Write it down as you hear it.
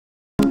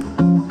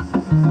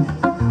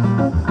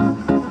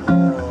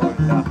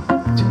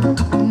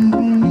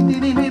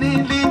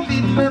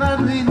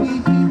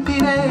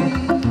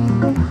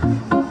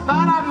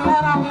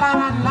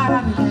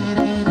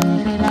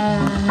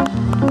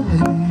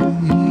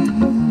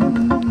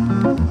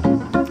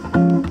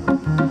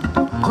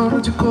Coro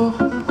de cor,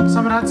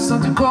 sombra de som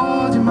de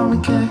cor, de mal me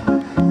quer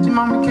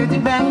de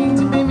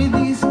bem me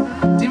diz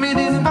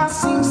então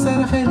assim,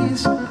 será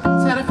feliz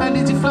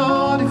de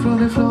flor, de flor,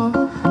 de flor,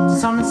 de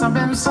som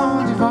sabendo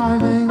som, de vai e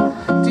vem,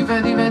 de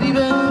ver,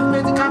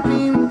 de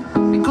capim,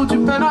 bico de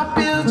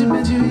perapil, de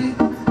bem de ir,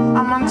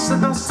 amando-se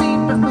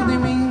assim perto de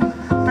mim,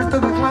 perto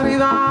da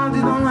claridade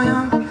da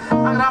manhã,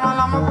 a grama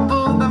lá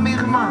matou da minha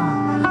irmã,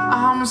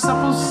 a almoça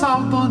pro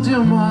salto de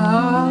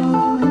uma.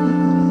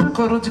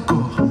 Coro de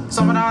cor,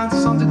 sombra de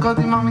som de cor,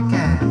 de mal me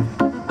quer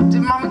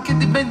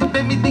de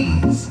bem me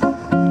diz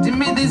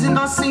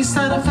então assim,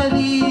 será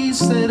feliz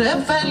de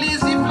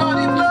flor,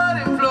 de flor,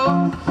 de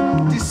flor,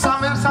 de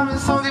summer,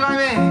 som de vai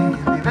bem,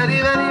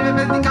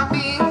 de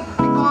capim,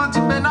 bico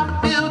de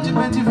perapil, de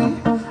bem de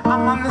vir,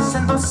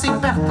 amanhecendo assim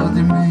perto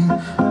de mim,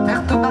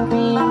 perto da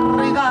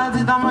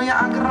claridade da manhã,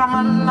 a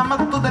grama lá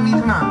matou da minha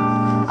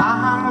irmã,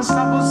 a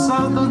almoça pro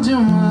salto de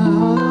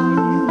uma.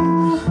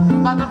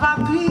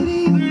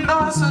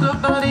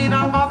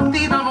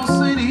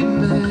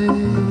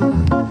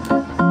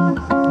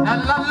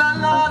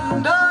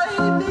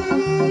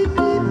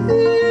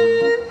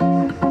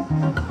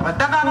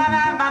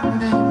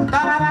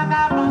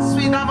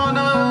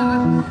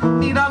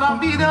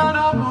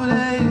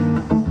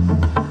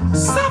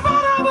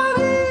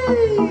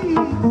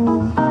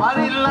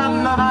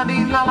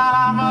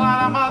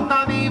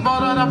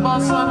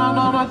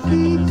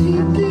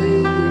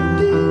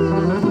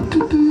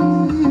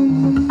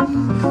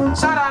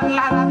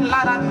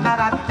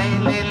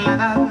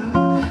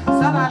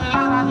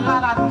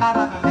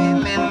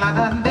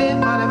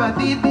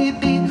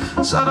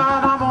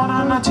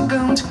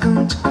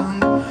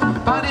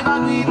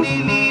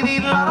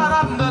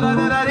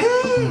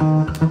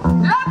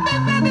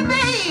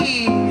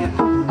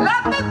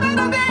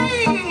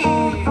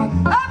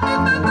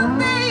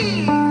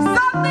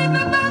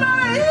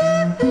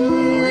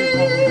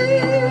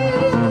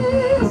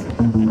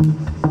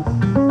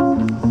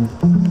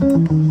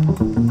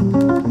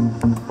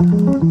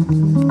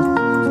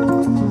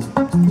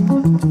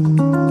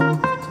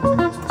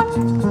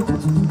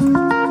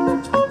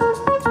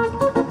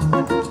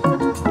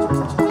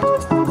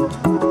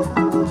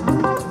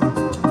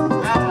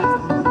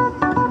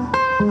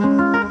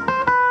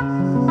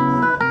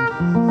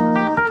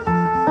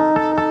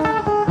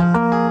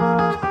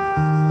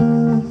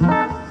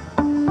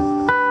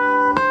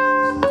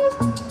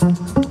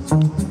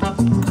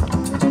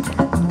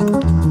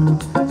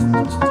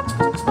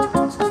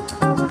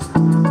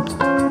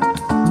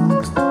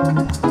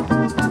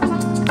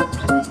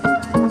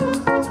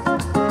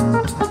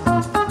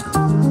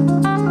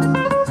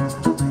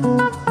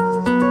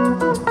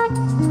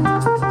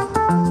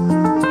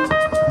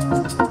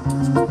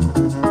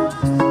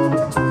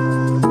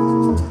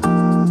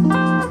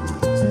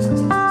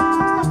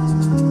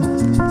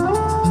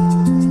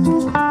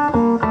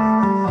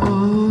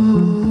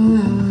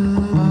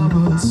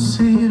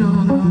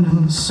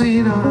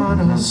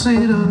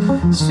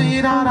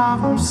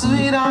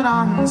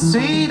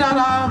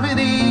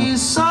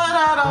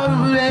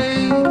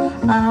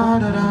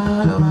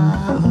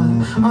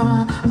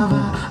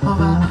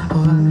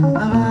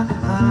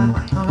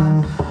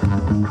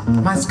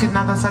 Mas que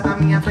nada sai da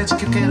minha frente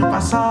que eu quero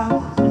passar,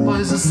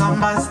 pois o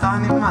samba está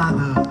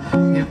animado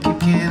e o que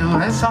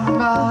quero é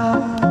samba.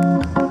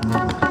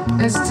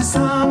 Este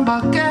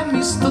samba que é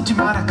misto de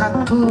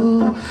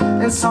maracatu,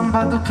 é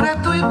samba do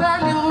preto e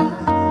velho,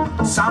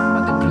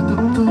 samba do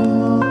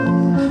produtor.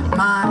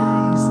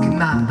 Mais que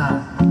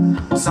nada,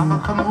 o samba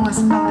como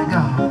esse tá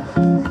legal,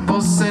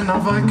 você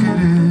não vai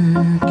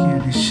querer que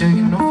ele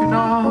chegue no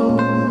final.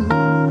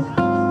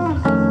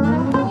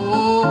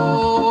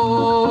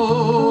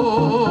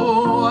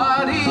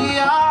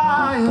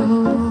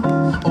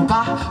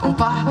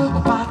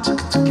 Opa,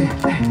 tchuc tchuc,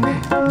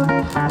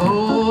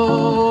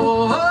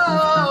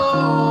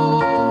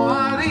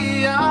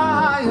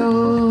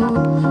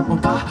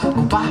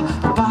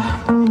 opa,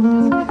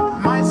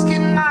 mais que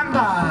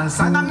nada,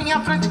 sai da minha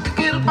frente que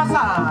quero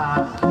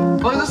passar,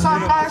 pois o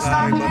samba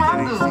está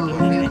animado,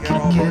 eu que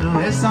quero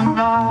é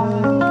samba.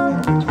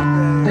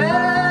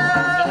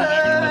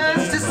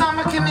 Esse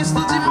samba que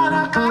misto de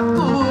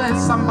maracatu, é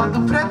samba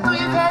do preto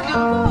e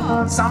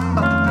velho, samba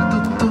do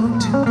preto.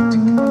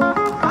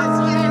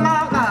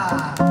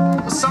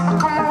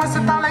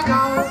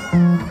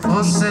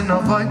 Você não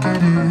vai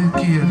querer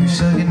que ele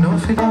chegue no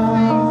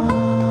final.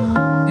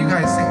 You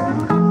guys sing.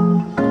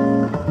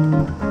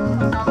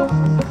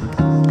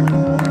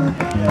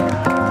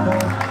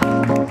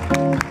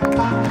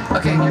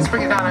 Okay, let's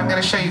bring it down. I'm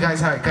gonna show you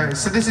guys how it goes.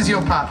 So this is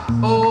your part.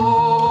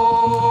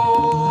 Oh,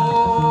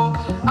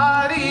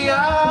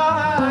 ariayo,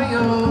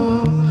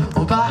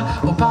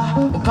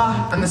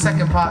 opa, and the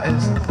second part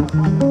is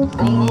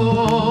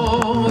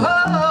oh,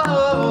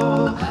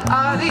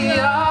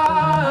 ariayo.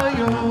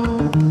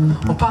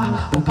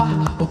 opa, opa,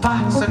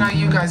 opa. So now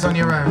you guys on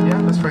your own, yeah?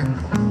 Let's bring.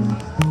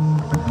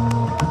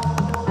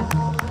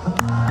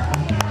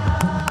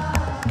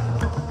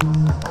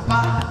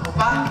 Opa,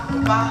 opa,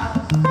 opa,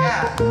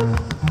 yeah.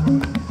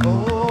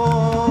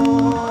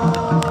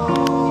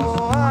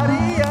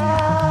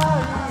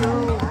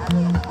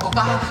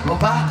 Opa,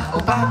 opa,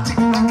 opa,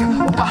 tica, tica,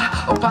 opa,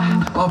 opa,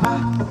 opa,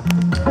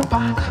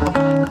 opa, opa,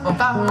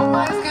 opa, opa,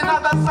 es que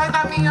nada sai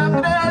da minha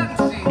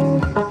frente.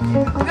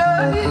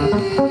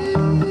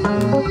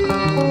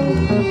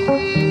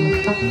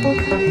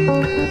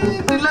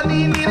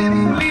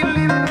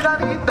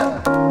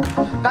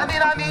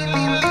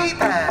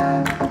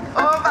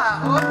 Opa,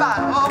 opa,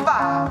 opa,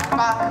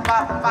 opa, opa,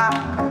 opa,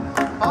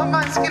 opa,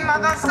 es que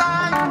nada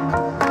sai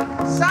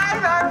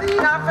da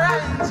minha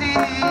frente.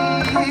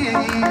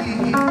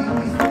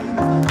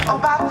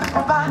 Opa,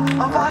 opa,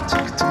 opa,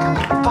 tuk tuk,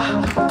 opa,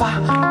 opa,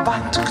 opa,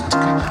 tuk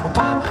tuk,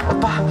 opa,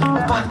 opa,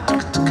 opa,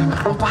 tuk tuk,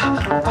 opa,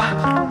 opa,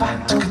 opa,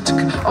 tuk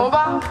tuk,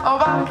 opa,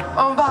 opa,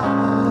 opa.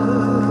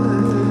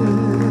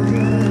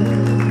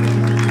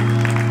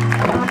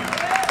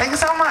 Thank you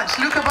so much,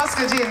 Luca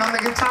Boscagin on the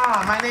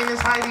guitar. My name is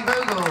Heidi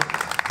Vpgel.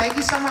 Thank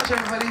you so much,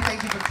 everybody.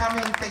 Thank you for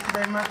coming. Thank you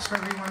very much for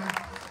everyone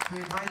who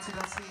invited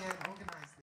us here and organized.